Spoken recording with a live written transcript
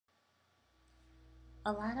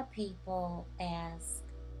A lot of people ask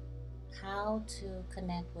how to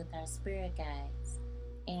connect with our spirit guides,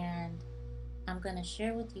 and I'm going to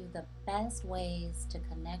share with you the best ways to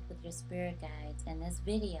connect with your spirit guides in this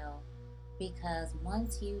video because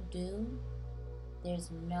once you do, there's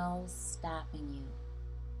no stopping you.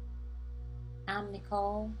 I'm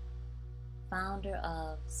Nicole, founder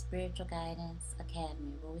of Spiritual Guidance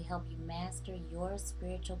Academy, where we help you master your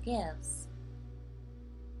spiritual gifts,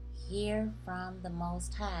 hear from the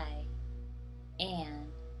Most High, and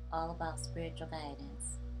all about spiritual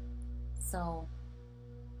guidance. So,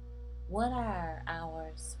 what are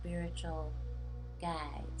our spiritual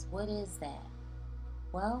guides? What is that?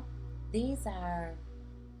 Well, these are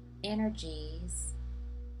energies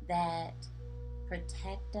that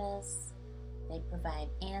protect us, they provide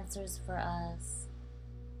answers for us,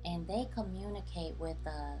 and they communicate with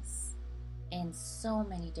us in so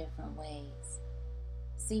many different ways.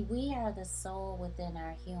 See, we are the soul within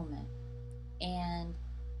our human, and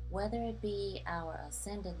whether it be our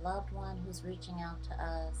ascended loved one who's reaching out to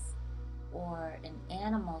us, or an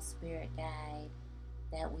animal spirit guide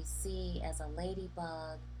that we see as a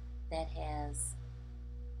ladybug that has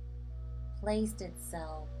placed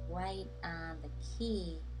itself right on the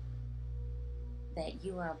key that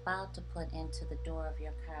you are about to put into the door of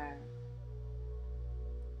your car.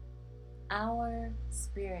 Our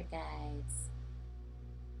spirit guides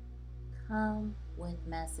come with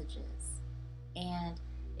messages, and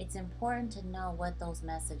it's important to know what those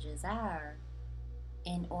messages are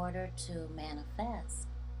in order to manifest,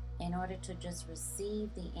 in order to just receive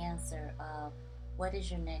the answer of what is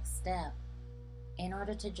your next step, in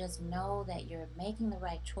order to just know that you're making the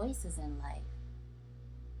right choices in life,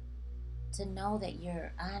 to know that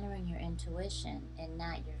you're honoring your intuition and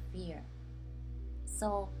not your fear.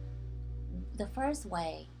 So the first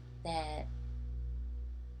way that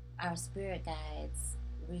our spirit guides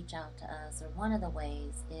reach out to us, or one of the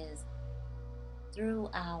ways, is through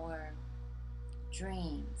our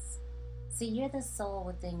dreams. See, you're the soul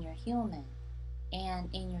within your human, and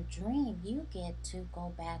in your dream, you get to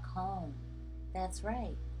go back home. That's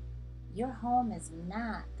right. Your home is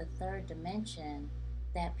not the third dimension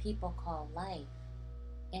that people call life.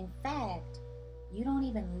 In fact, you don't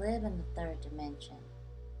even live in the third dimension.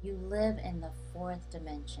 You live in the fourth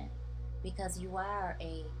dimension because you are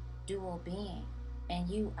a dual being and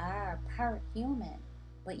you are part human,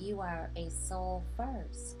 but you are a soul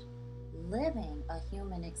first, living a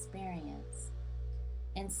human experience.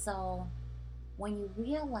 And so when you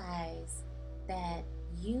realize that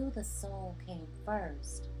you, the soul, came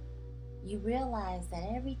first, you realize that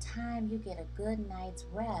every time you get a good night's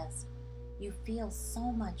rest, you feel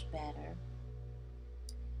so much better,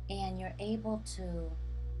 and you're able to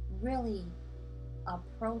really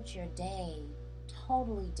approach your day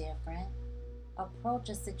totally different, approach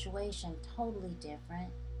a situation totally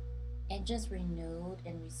different, and just renewed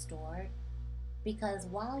and restored. Because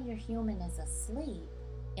while your human is asleep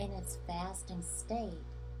in its fasting state,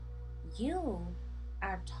 you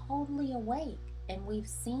are totally awake. And we've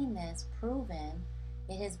seen this proven.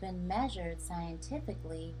 It has been measured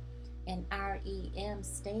scientifically in REM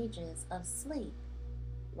stages of sleep,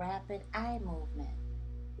 rapid eye movement,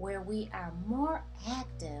 where we are more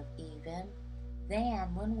active even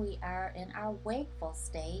than when we are in our wakeful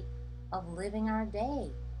state of living our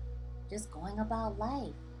day, just going about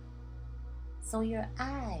life. So your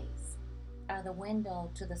eyes are the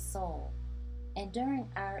window to the soul. And during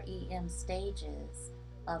REM stages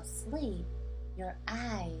of sleep, your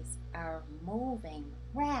eyes are moving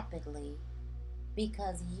rapidly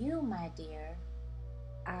because you, my dear,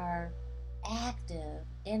 are active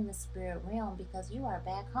in the spirit realm because you are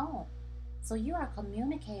back home. So you are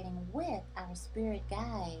communicating with our spirit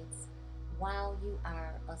guides while you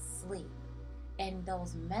are asleep. And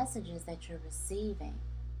those messages that you're receiving,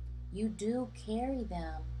 you do carry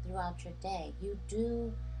them throughout your day. You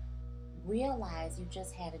do realize you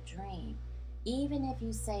just had a dream. Even if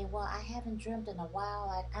you say, well, I haven't dreamt in a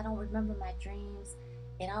while, I don't remember my dreams,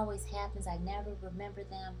 it always happens, I never remember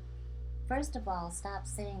them. First of all, stop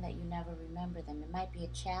saying that you never remember them. It might be a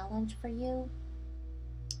challenge for you,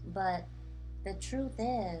 but the truth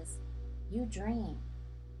is, you dream,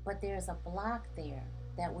 but there's a block there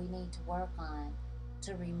that we need to work on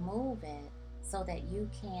to remove it so that you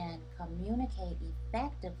can communicate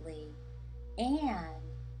effectively and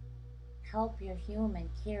help your human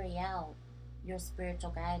carry out your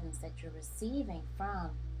spiritual guidance that you're receiving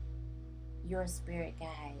from your spirit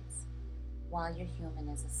guides while your human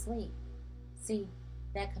is asleep. See,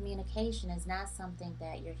 that communication is not something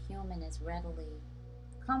that your human is readily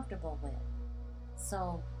comfortable with.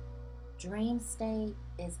 So, dream state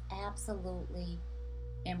is absolutely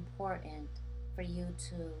important for you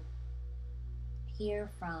to hear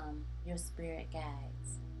from your spirit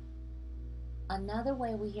guides. Another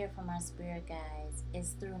way we hear from our spirit guides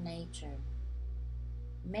is through nature.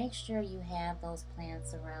 Make sure you have those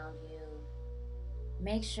plants around you.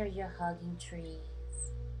 Make sure you're hugging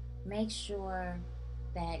trees. Make sure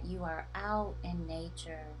that you are out in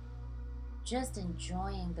nature, just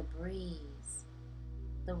enjoying the breeze,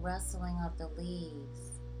 the rustling of the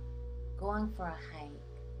leaves, going for a hike,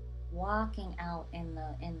 walking out in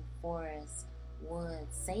the forest,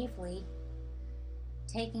 woods safely,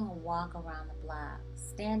 taking a walk around the block,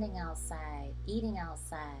 standing outside, eating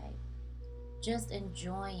outside, just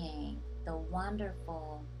enjoying the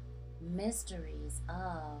wonderful mysteries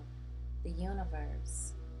of the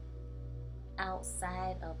universe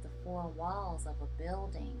outside of the four walls of a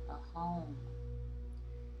building, a home.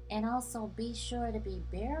 And also be sure to be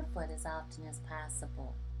barefoot as often as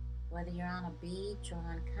possible, whether you're on a beach or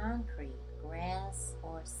on concrete, grass,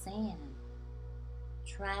 or sand.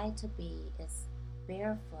 Try to be as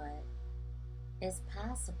barefoot as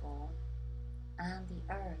possible on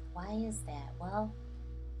the earth. Why is that? Well,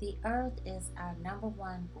 the earth is our number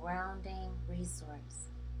one grounding resource,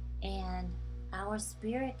 and our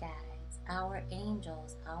spirit guides, our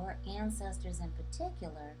angels, our ancestors in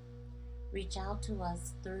particular, reach out to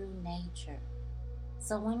us through nature.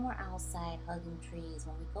 So when we're outside hugging trees,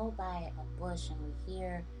 when we go by a bush and we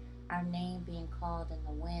hear our name being called in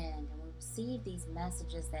the wind, and we receive these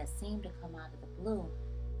messages that seem to come out of the blue,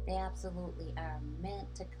 they absolutely are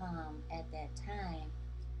meant to come at that time,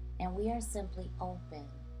 and we are simply open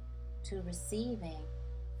to receiving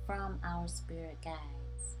from our spirit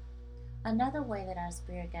guides. Another way that our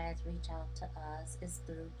spirit guides reach out to us is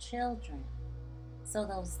through children. So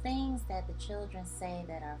those things that the children say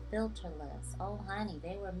that are filterless, oh honey,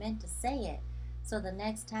 they were meant to say it. So the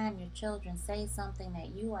next time your children say something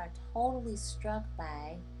that you are totally struck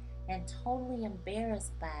by and totally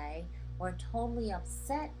embarrassed by or totally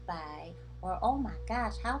upset by, or oh my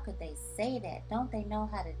gosh, how could they say that? Don't they know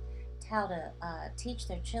how to teach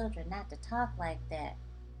their children not to talk like that?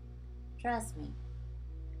 Trust me,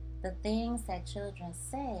 the things that children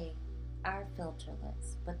say are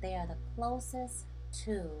filterless, but they are the closest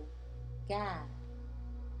to God.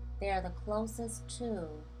 They are the closest to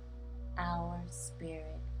our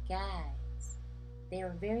spirit guides. They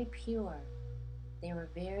are very pure, they were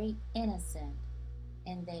very innocent,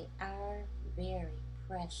 and they are very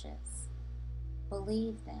precious.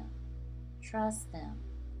 Believe them, trust them,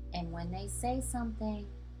 and when they say something,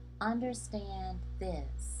 understand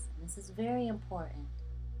this. This is very important.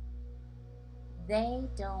 They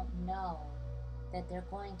don't know that they're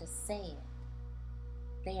going to say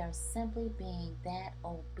it. They are simply being that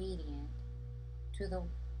obedient to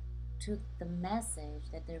the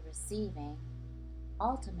message that they're receiving,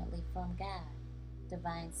 ultimately from God,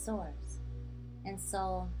 divine source. And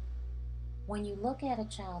so when you look at a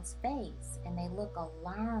child's face and they look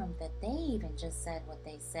alarmed that they even just said what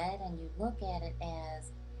they said, and you look at it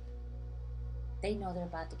as they know they're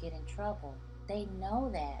about to get in trouble. They know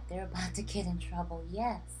that they're about to get in trouble,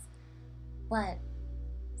 yes. But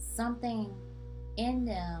something in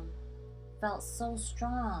them felt so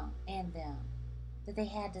strong in them that they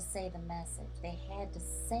had to say the message. They had to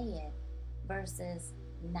say it versus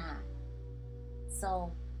not.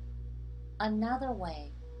 So another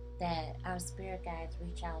way that our spirit guides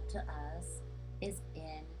reach out to us is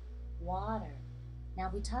in water.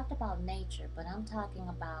 Now, we talked about nature, but I'm talking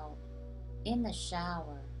about in the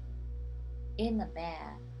shower, in the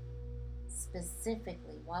bath,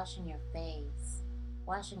 specifically washing your face,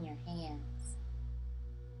 washing your hands.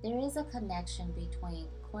 There is a connection between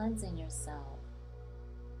cleansing yourself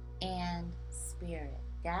and spirit.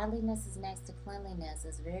 Godliness is next to cleanliness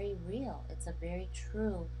is very real. It's a very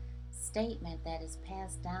true statement that is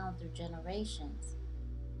passed down through generations.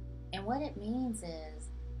 And what it means is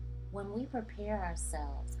when we prepare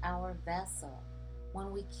ourselves, our vessel,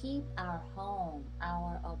 when we keep our home,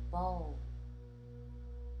 our abode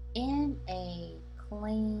in a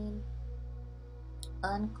clean,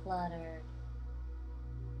 uncluttered,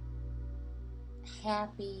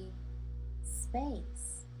 happy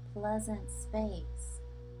space, pleasant space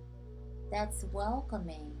that's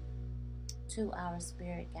welcoming to our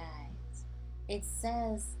spirit guides. It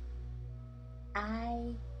says,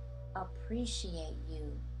 I appreciate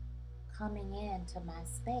you coming into my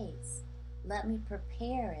space. Let me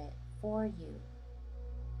prepare it for you.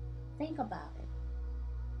 Think about it.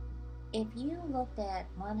 If you looked at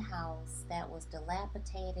one house that was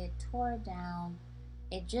dilapidated, tore down,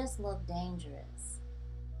 it just looked dangerous.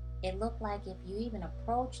 It looked like if you even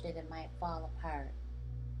approached it, it might fall apart.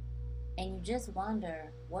 and you just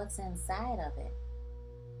wonder what's inside of it.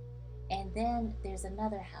 And then there's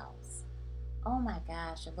another house. Oh my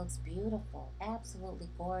gosh, it looks beautiful, absolutely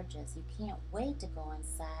gorgeous. You can't wait to go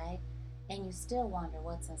inside, and you still wonder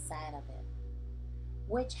what's inside of it.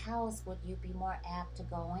 Which house would you be more apt to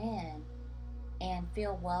go in and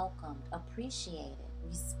feel welcomed, appreciated,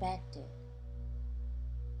 respected?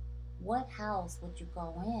 What house would you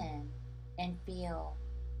go in and feel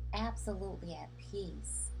absolutely at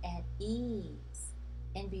peace, at ease,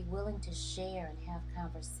 and be willing to share and have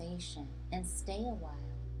conversation and stay a while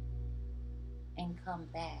and come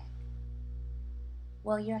back?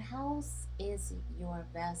 Well, your house is your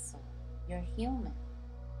vessel. You're human.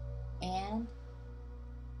 And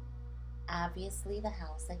obviously the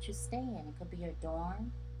house that you stay in. It could be your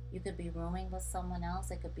dorm. You could be rooming with someone else.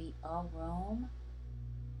 It could be a room.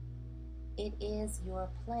 It is your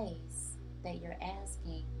place that you're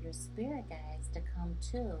asking your spirit guides to come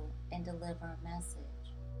to and deliver a message.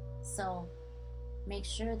 So make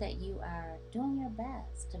sure that you are doing your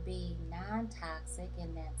best to be non-toxic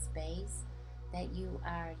in that space, that you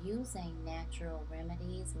are using natural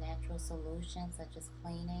remedies, natural solutions such as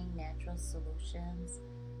cleaning, natural solutions,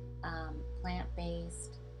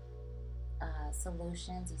 plant-based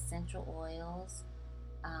solutions, essential oils.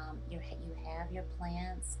 You have your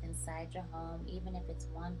plants inside your home, even if it's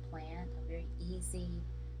one plant, a very easy,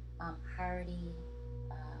 hardy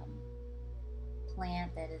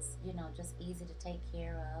plant that is, just easy to take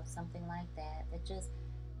care of, something like that.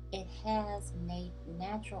 It has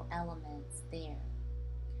natural elements there.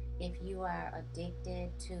 If you are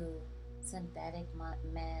addicted to synthetic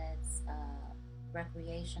meds,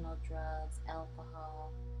 recreational drugs,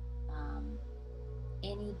 alcohol,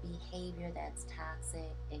 any behavior that's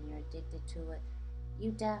toxic and you're addicted to it,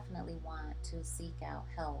 you definitely want to seek out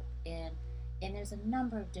help. And there's a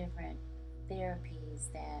number of different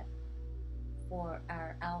therapies that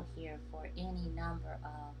are out here for any number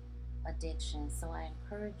of addictions. So I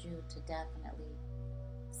encourage you to definitely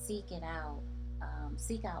seek it out.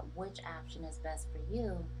 Seek out which option is best for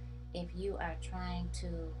you if you are trying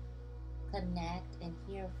to connect and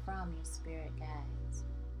hear from your spirit guides.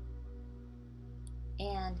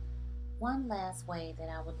 And one last way that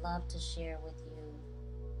I would love to share with you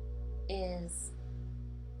is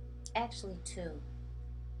actually two,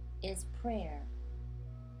 is prayer.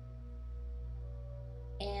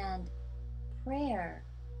 And prayer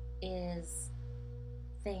is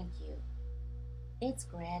thank you. It's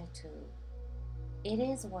gratitude. It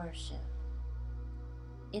is worship.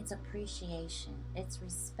 It's appreciation. It's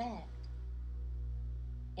respect.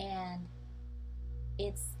 And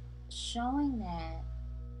it's showing that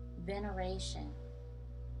veneration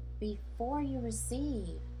before you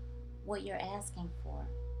receive what you're asking for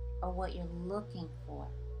or what you're looking for.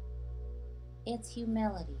 It's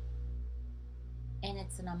humility. And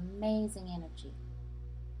it's an amazing energy.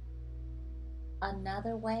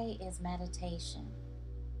 Another way is meditation.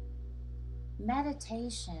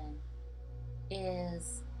 Meditation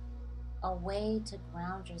is a way to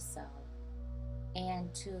ground yourself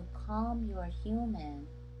and to calm your human,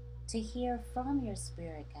 to hear from your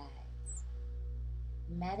spirit guides.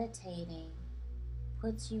 Meditating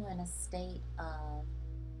puts you in a state of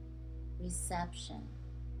reception,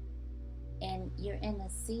 and you're in a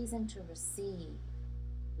season to receive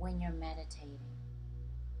when you're meditating.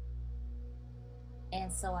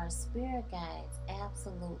 And so our spirit guides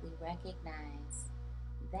absolutely recognize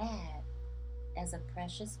that as a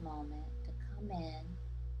precious moment to come in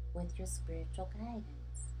with your spiritual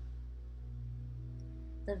guidance.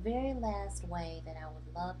 The very last way that I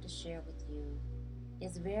would love to share with you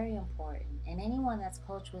is very important. And anyone that's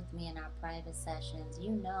coached with me in our private sessions,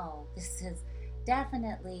 you know this is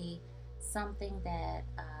definitely something that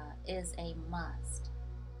is a must.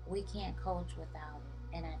 We can't coach without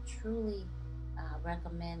it. And I truly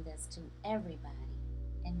recommend this to everybody.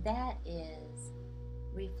 And that is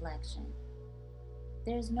reflection.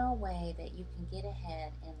 There's no way that you can get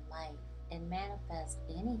ahead in life and manifest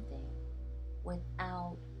anything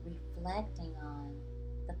without reflecting on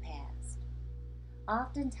the past.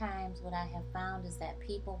 Oftentimes what I have found is that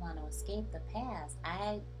people want to escape the past,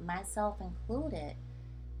 I myself included.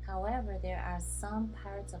 However, there are some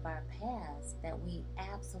parts of our past that we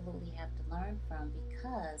absolutely have to learn from,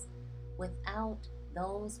 because without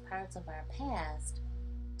those parts of our past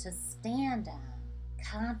to stand on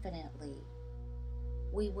confidently,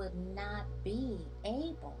 we would not be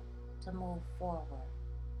able to move forward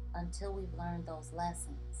until we've learned those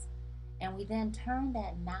lessons. And we then turn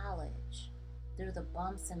that knowledge through the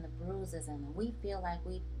bumps and the bruises, and we feel like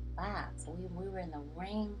we boxed. We were in the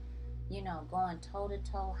ring, going toe to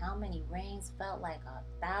toe. How many rings? Felt like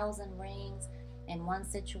 1,000 rings in one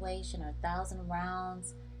situation, or 1,000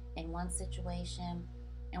 rounds in one situation,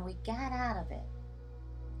 and we got out of it.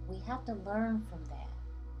 We have to learn from that.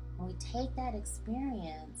 And we take that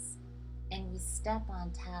experience and we step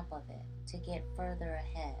on top of it to get further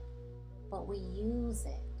ahead. But we use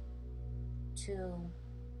it to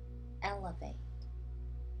elevate.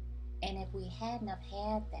 And if we hadn't have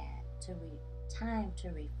had that time to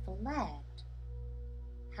reflect,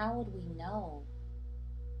 how would we know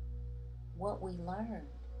what we learned?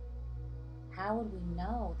 How would we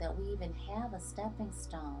know that we even have a stepping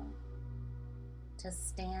stone to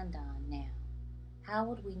stand on now? How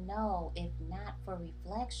would we know, if not for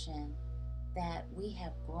reflection, that we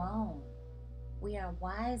have grown? We are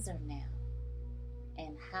wiser now.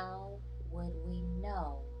 And how would we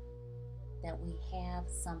know that we have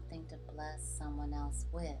something to bless someone else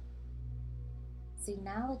with? See,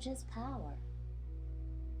 knowledge is power,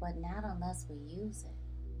 but not unless we use it.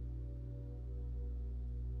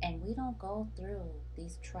 And we don't go through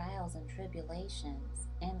these trials and tribulations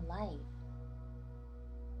in life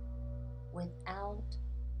without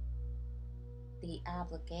the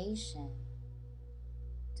obligation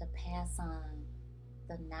to pass on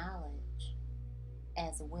the knowledge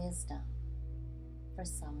as wisdom for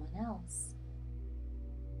someone else.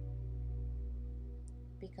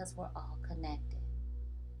 Because we're all connected.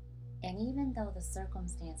 And even though the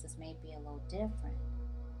circumstances may be a little different,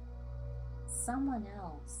 someone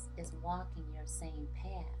else is walking your same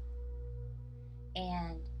path.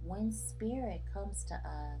 And when Spirit comes to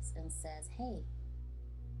us and says, hey,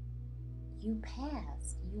 you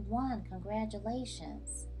passed, you won,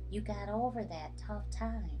 congratulations, you got over that tough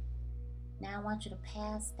time. Now I want you to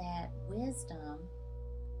pass that wisdom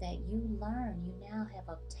that you learned, you now have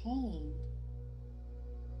obtained,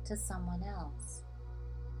 to someone else.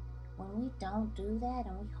 When we don't do that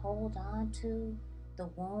and we hold on to the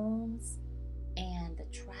wounds and the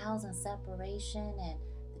trials and separation and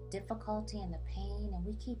the difficulty and the pain, and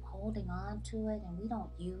we keep holding on to it and we don't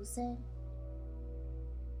use it,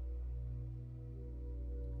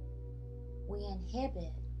 we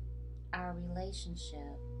inhibit our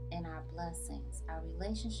relationship and our blessings, our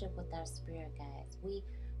relationship with our spirit guides. We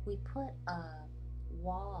put a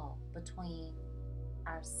wall between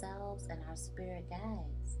ourselves and our spirit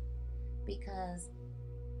guides, because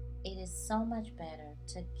it is so much better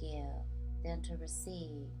to give than to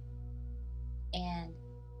receive. And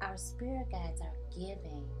our spirit guides are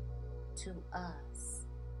giving to us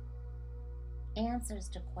answers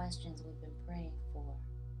to questions we've been praying for,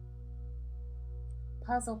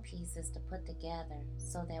 puzzle pieces to put together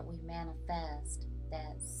so that we manifest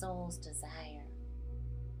that soul's desire,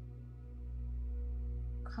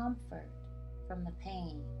 comfort from the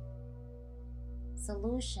pain,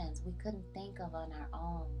 solutions we couldn't think of on our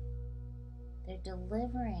own. They're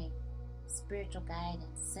delivering spiritual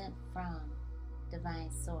guidance sent from divine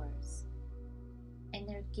source, and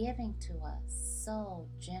they're giving to us so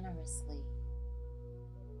generously.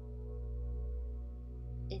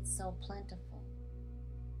 It's so plentiful.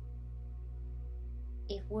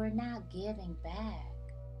 If we're not giving back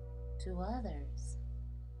to others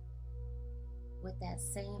with that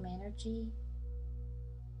same energy,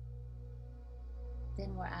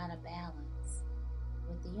 then we're out of balance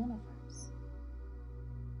with the universe.